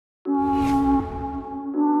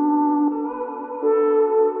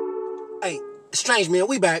Strange Man,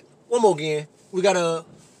 we back. One more again. We got a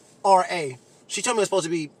R.A. She told me I was supposed to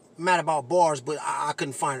be mad about bars, but I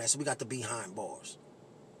couldn't find that, so we got the behind bars.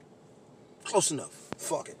 Close enough.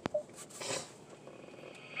 Fuck it.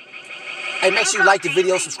 Hey, make sure you like the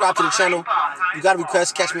video, subscribe to the channel. You got a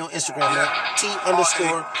request, catch me on Instagram, man.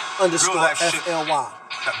 T__FLY.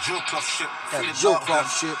 That Joe Clough shit. That Joe Clough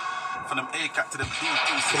shit. From them A cop to the B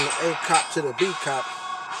cop. From the A cop to the B cop.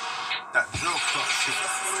 That Joe Clough shit.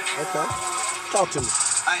 Okay. Talk to me.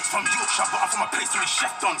 I ain't from Yorkshire, but I'm from a place where it's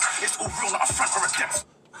chef done. It's all real, not a front or a depth.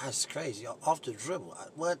 That's crazy. Off the dribble.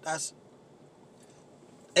 What? That's.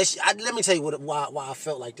 Let me tell you why I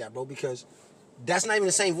felt like that, bro. Because that's not even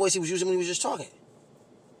the same voice he was using when he was just talking.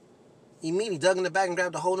 He immediately dug in the back and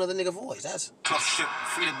grabbed a whole nother nigga voice. That's. Clough shit.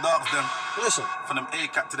 Free the dogs, them. Listen. From them A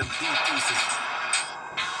cop to the B pieces.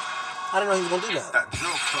 I didn't know he was gonna do that. That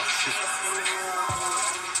Joe Clough shit.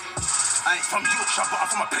 I ain't from Yorkshire, but I'm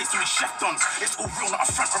from a place where it's chef done. It's all real, not a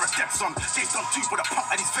front or a depth on. They've done too with a pump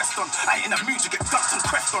and his vest on. I ain't in the mood to get dunked and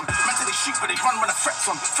quest on. Man till they shoot, but they run when the threats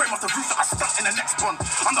on. Frame off the roof that I stunt in the next one.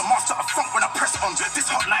 I'm the master of funk when I press on. This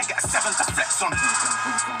hotline get a 7 to flex on.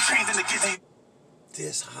 Trained in the giddy.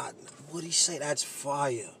 This hot. What'd he say? That's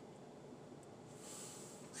fire.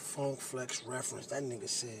 Funk Flex reference. That nigga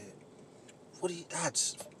said.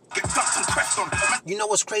 That's. Get dunked and quest on. You know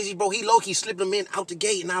what's crazy, bro? He low-key slipped him in out the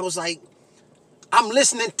gate, and I was like, I'm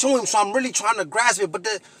listening to him, so I'm really trying to grasp it. But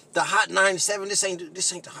the hot 97, this ain't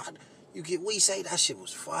the hot. You get what he say? That shit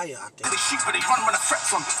was fire out there. They shoot, but they run when the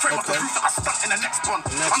threats on. Frame off the roof that I stunt in the next one.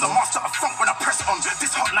 I'm the master of funk when I press on.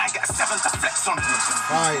 This hotline get a 7 to flex on.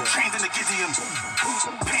 Fire. Trained in the Gideon.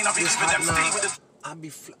 Pain I'll be giving them. Stay with the.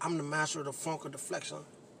 I'm the master of the funk of the flex on.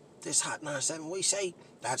 This hot 97, what you say?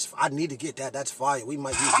 I need to get that. That's fire. We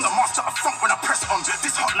might use I'm that. the master of funk when I press on.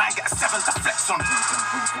 This hotline get a 7 to flex on.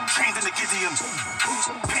 Trained in the Gideon.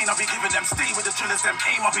 Pain I'll be giving them. Stay with the drillers, them.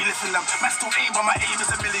 Aim I'll be lifting them. Man still aim, but my aim is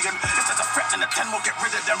a million. If there's a threat, then the 10 will get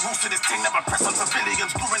rid of them. Rules to this thing, never press on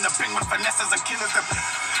civilians. Brewing the bing with finesses and killers them.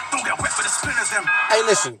 Don't get wet with the spinners them. Hey,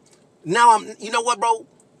 listen. Now you know what, bro?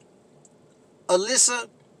 Alicia,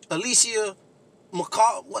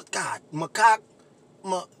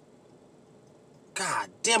 God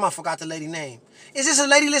damn, I forgot the lady name. Is this a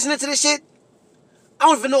lady listening to this shit? I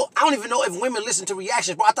don't even know if women listen to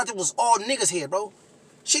reactions, bro. I thought it was all niggas here, bro.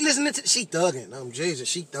 She listening to, she thugging. Jesus,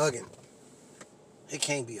 she thugging. It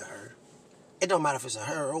can't be a her. It don't matter if it's a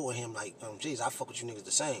her or him. Like, Jesus, I fuck with you niggas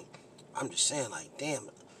the same. I'm just saying, like, damn.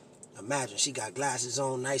 Imagine she got glasses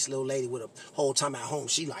on, nice little lady with a whole time at home.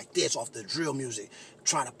 She like this off the drill music,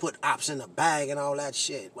 trying to put ops in the bag and all that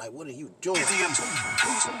shit. Like, what are you doing?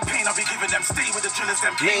 Pain I'll be giving them. Stay with the drillers,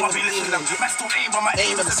 them. Aim I'll be lifting them. Man still aim, but my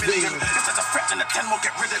aim is a million. If there's a threat, then the 10 will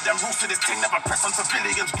get rid of them. Rules to this thing, never press on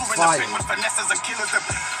civilians. Brewing the thing with finesses and killers them.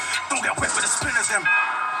 Don't get wet with the spinners them.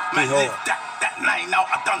 Man, live that line now,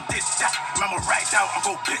 I done this, that. Man will ride out and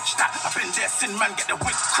go pitch that. I've been there, sin man, get the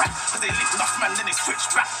whip crack. Cause they link enough, man, then they switch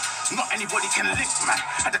back. Not anybody can link, man.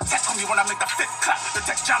 Had the tech on me when I make the fifth clap. The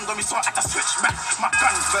tech jammed on me, so I had to switch back. My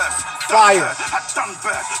gun burst. Fire. I done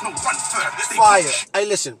bird, no 1/3. Fire. Hey,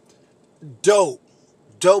 listen. Dope.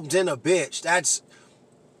 Dope than a bitch. That's.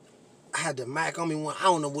 I had the Mac on me one. I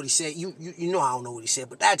don't know what he said. You know I don't know what he said,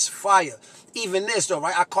 but that's fire. Even this though,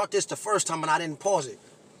 right? I caught this the first time and I didn't pause it.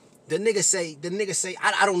 The nigga say,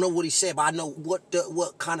 I don't know what he said, but I know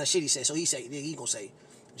what kind of shit he said. So he gonna say,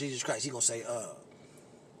 Jesus Christ, he gonna say,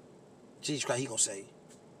 Jesus Christ, he gonna say,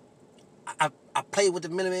 I play with the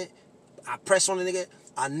minimum, I press on the nigga,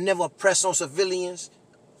 I never press on civilians.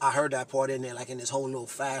 I heard that part in there, like in this whole little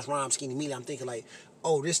fast rhyme scheme. Immediately I'm thinking like,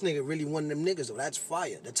 oh, this nigga really one of them niggas though. That's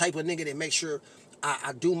fire. The type of nigga that makes sure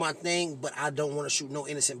I do my thing, but I don't want to shoot no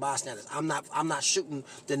innocent bystanders. I'm not shooting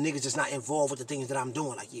the niggas that's not involved with the things that I'm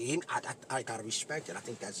doing. Like, yeah, I gotta respect it. I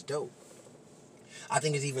think that's dope. I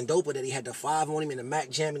think it's even doper that he had the 5 on him in the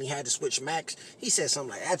Mac jam and he had to switch Macs. He said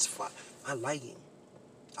something like, that's fire. I like him.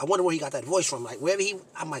 I wonder where he got that voice from. Like, wherever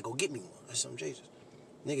I might go get me one. That's some Jesus.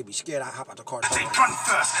 Nigga be scared I hop out the car. They run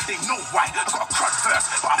first, they know why. I got a crud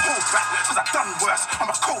first, but I hold back, cause I done worse.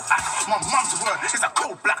 I'm a cold act, my mum's word is a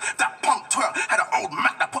cold black. That punk twerk had an old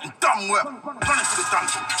Mac that put in dumb work. Running through the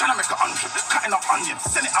dungeon, trying to make 100, cutting up onions,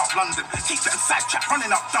 send it out London. Keep it inside chat,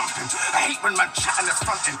 running out dumping. I hate when man chatting and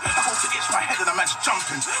fronting. I go to itch my head and the man's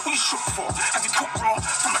jumping. What you shook for? Have you cooked raw?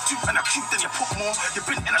 From a 2 and a cube, then you put more. You've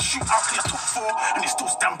been in a shootout and you took 4, and you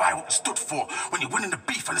still stand by what you stood for. When you're winning the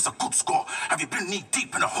beef and it's a good score. Have you been knee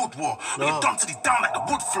deep in a hood war? When you dumped it down like the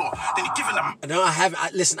wood floor, then you're giving them. No, I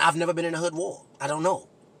haven't. Listen, I've never been in a hood war. I don't know.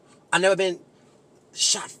 I've never been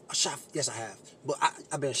shot. Yes, I have. But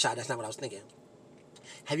I've been shot. That's not what I was thinking.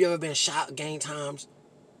 Have you ever been shot gang times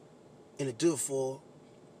And the dude for,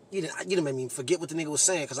 you didn't make me forget what the nigga was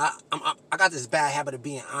saying, because I got this bad habit of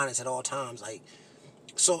being honest at all times. Like,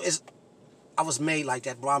 so I was made like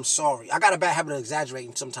that, bro. I'm sorry. I got a bad habit of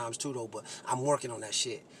exaggerating sometimes too, though, but I'm working on that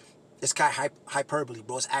shit. It's kind of hyperbole,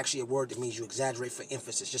 bro. It's actually a word that means you exaggerate for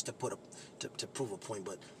emphasis, just to put to prove a point.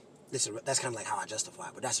 But that's kind of like how I justify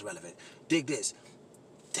it, but that's irrelevant. Dig this.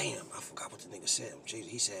 Damn, I forgot what the nigga said.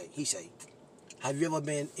 Jesus, he said, have you ever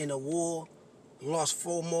been in a war, lost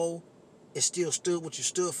FOMO, and still stood what you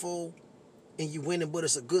stood for, and you winning, but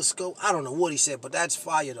it's a good scope? I don't know what he said, but that's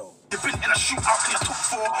fire though. You've been in a shootout and you took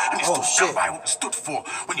 4, and you stood by what you stood for.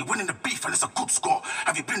 When you're winning the beef and it's a good score.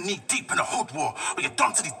 Have you been knee deep in a hood war, where you're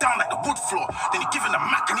done till he's down like the wood floor? Then you're giving the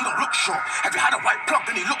Mac and he don't look sure. Have you had a white plug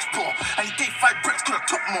and he looks poor? And you gave 5 bricks, could have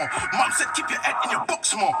took more. Mum said keep your head in your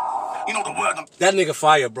books more. You know the word. That nigga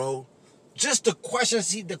fire, bro. Just the questions,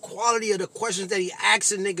 the quality of the questions that he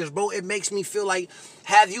asking niggas, bro, it makes me feel like,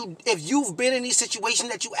 if you've been in these situations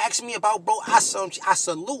that you asked me about, bro, I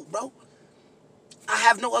salute, bro. I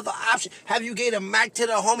have no other option. Have you gave a Mac to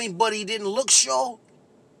the homie, but he didn't look sure?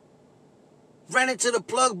 Ran into the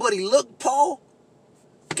plug, but he looked poor?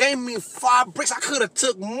 Gave me 5 bricks, I could have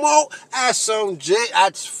took more. That's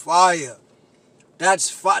fire. That's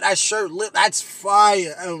fire. That shirt lip, that's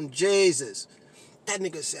fire. Jesus. That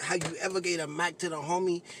nigga said, have you ever gave a Mac to the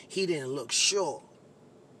homie? He didn't look sure.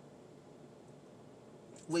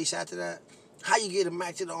 What he said after that? How you get a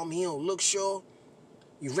Mac to the homie? He don't look sure.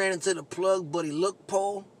 You ran into the plug, but he looked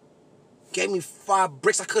poor. Gave me 5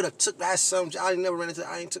 bricks. I could have took that.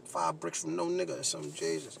 I ain't took 5 bricks from no nigga or something.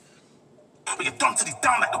 Jesus. But you're done till he's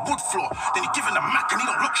down like the wood floor. Then you're giving the Mac and he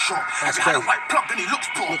don't look sure. Have you had a white plug, then he looks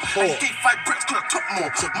poor. And you gave 5 bricks, could have took more.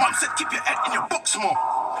 Mum said keep your head in your books more.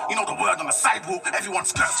 You know the word on the sidewalk. Everyone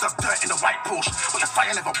skirts does dirt in the white Porsche. But your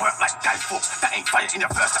fire never worked like Guy Fawkes. That ain't fire in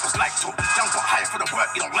your verse, that was like talk. Young got higher for the work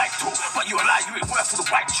you don't like to. But you a lie, you ain't worth for the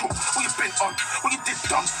white chalk. What you been on? What you did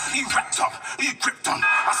done? Who you wrapped up? Who you gripped on?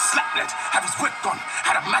 I slapped lead, have his whip gone.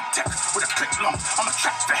 Had a mad tech with a clip long. I'm a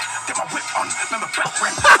track vet, get my whip on. Remember back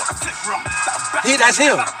when I got the flip wrong. That was back. That's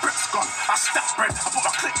him. Bricks gone. I stacked bread, I put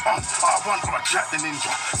my clip on. R1 or I jerk the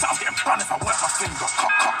ninja. So I'm getting burned if I work my finger.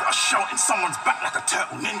 Cock, with a shell in someone's back like a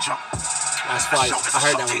turtle ninja. That's fire. I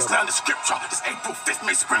heard that one. Learn the scripture. It's April 5th,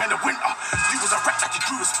 May, spring, and the winter. You was a rat like you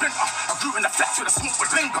drew a splinter. I grew in the flats where the smoke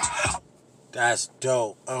would linger. That's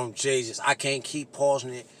dope. Jesus, I can't keep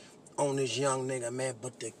pausing it on this young nigga, man,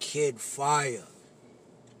 but the kid fire.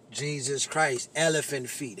 Jesus Christ, elephant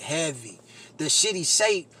feet, heavy. The shit he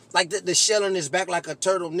say, like the shell on his back like a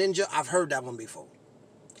turtle ninja, I've heard that one before.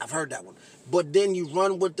 I've heard that one. But then you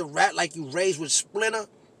run with the rat like you raised with Splinter.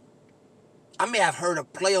 I may have heard a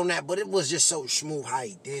play on that, but it was just so smooth how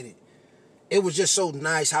he did it. It was just so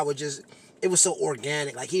nice how it was so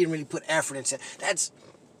organic. Like he didn't really put effort into it.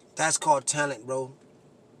 That's called talent, bro.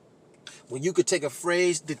 When you could take a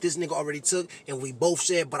phrase that this nigga already took and we both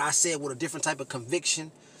said, but I said with a different type of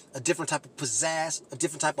conviction, a different type of pizzazz, a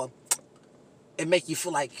different type of, it make you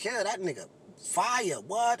feel like, yeah, that nigga, fire,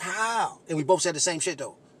 what, how? And we both said the same shit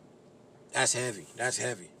though. That's heavy, that's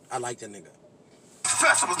heavy. I like that nigga.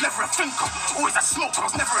 First, I was never a thinker. Always a smoker, I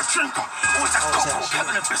was never a drinker. Always a couple,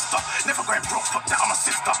 Kevin and Vista. Never going broke, put that on my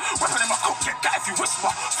sister. Weapon in my coat, get that if you whisper.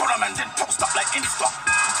 Follow man, then post up like Insta.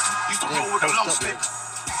 Used to roll with a long stick.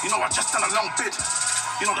 You know, I just done a long bid.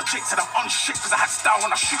 You know, the chick said I'm on shit because I had style when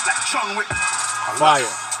I shoot like John Wick. Fire.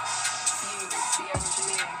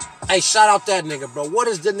 Hey, shout out that nigga, bro. What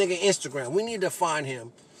is the nigga Instagram? We need to find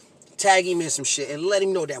him, tag him in some shit, and let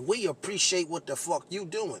him know that we appreciate what the fuck you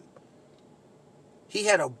doing. He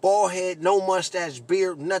had a bald head, no mustache,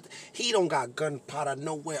 beard, nothing. He don't got gunpowder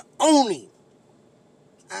nowhere on him.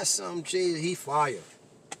 That's some shit. He fire.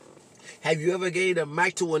 Have you ever gave a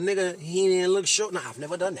mic to a nigga, he didn't look short? Nah, I've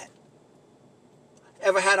never done that.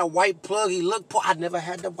 Ever had a white plug, he looked poor? I never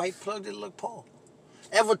had the white plug that looked poor.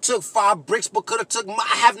 Ever took 5 bricks but could have took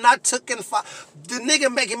I have not taken 5. The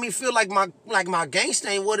nigga making me feel like my gangsta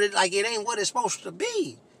ain't what it ain't what it's supposed to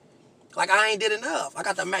be. Like I ain't did enough. I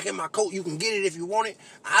got the Mac in my coat. You can get it if you want it.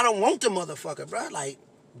 I don't want the motherfucker, bro. Like,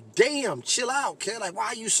 damn, chill out, kid. Like, why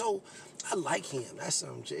are you so? I like him. That's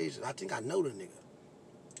some Jesus. I think I know the nigga.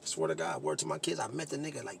 I swear to God, word to my kids, I met the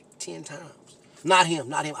nigga like 10 times. Not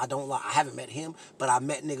him. I don't lie. I haven't met him, but I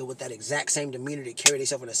met nigga with that exact same demeanor that carry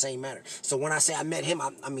themselves in the same manner. So when I say I met him,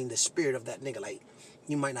 I mean the spirit of that nigga. Like,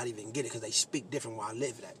 you might not even get it because they speak different where I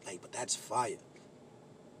live at. Like, but that's fire.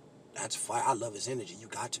 That's fire. I love his energy. You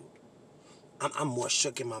got to. I'm more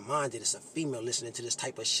shook in my mind that it's a female listening to this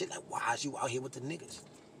type of shit. Like, why is you out here with the niggas?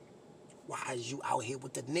 Why is you out here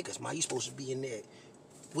with the niggas? Man, you supposed to be in there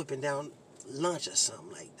whipping down lunch or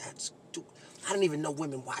something like that. I don't even know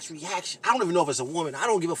women watch reaction. I don't even know if it's a woman. I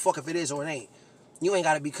don't give a fuck if it is or it ain't. You ain't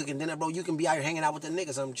got to be cooking dinner, bro. You can be out here hanging out with the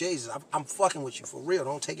niggas. I'm Jesus. I'm fucking with you for real.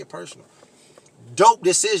 Don't take it personal. Dope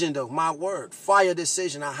decision, though. My word. Fire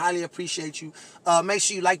decision. I highly appreciate you. Make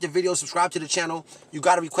sure you like the video. Subscribe to the channel. You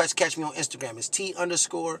got to request catch me on Instagram. It's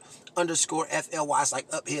T__FLY. It's like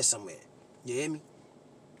up here somewhere. You hear me?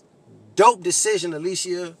 Dope decision,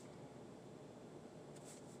 Alicia.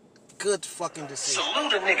 Good fucking decision.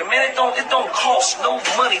 Salute a nigga, man. It don't cost no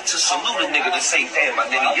money to salute a nigga to say, damn, my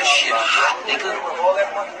nigga, your shit hot, nigga.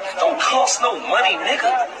 It don't cost no money, nigga.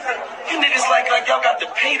 You niggas like y'all got to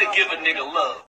pay to give a nigga love.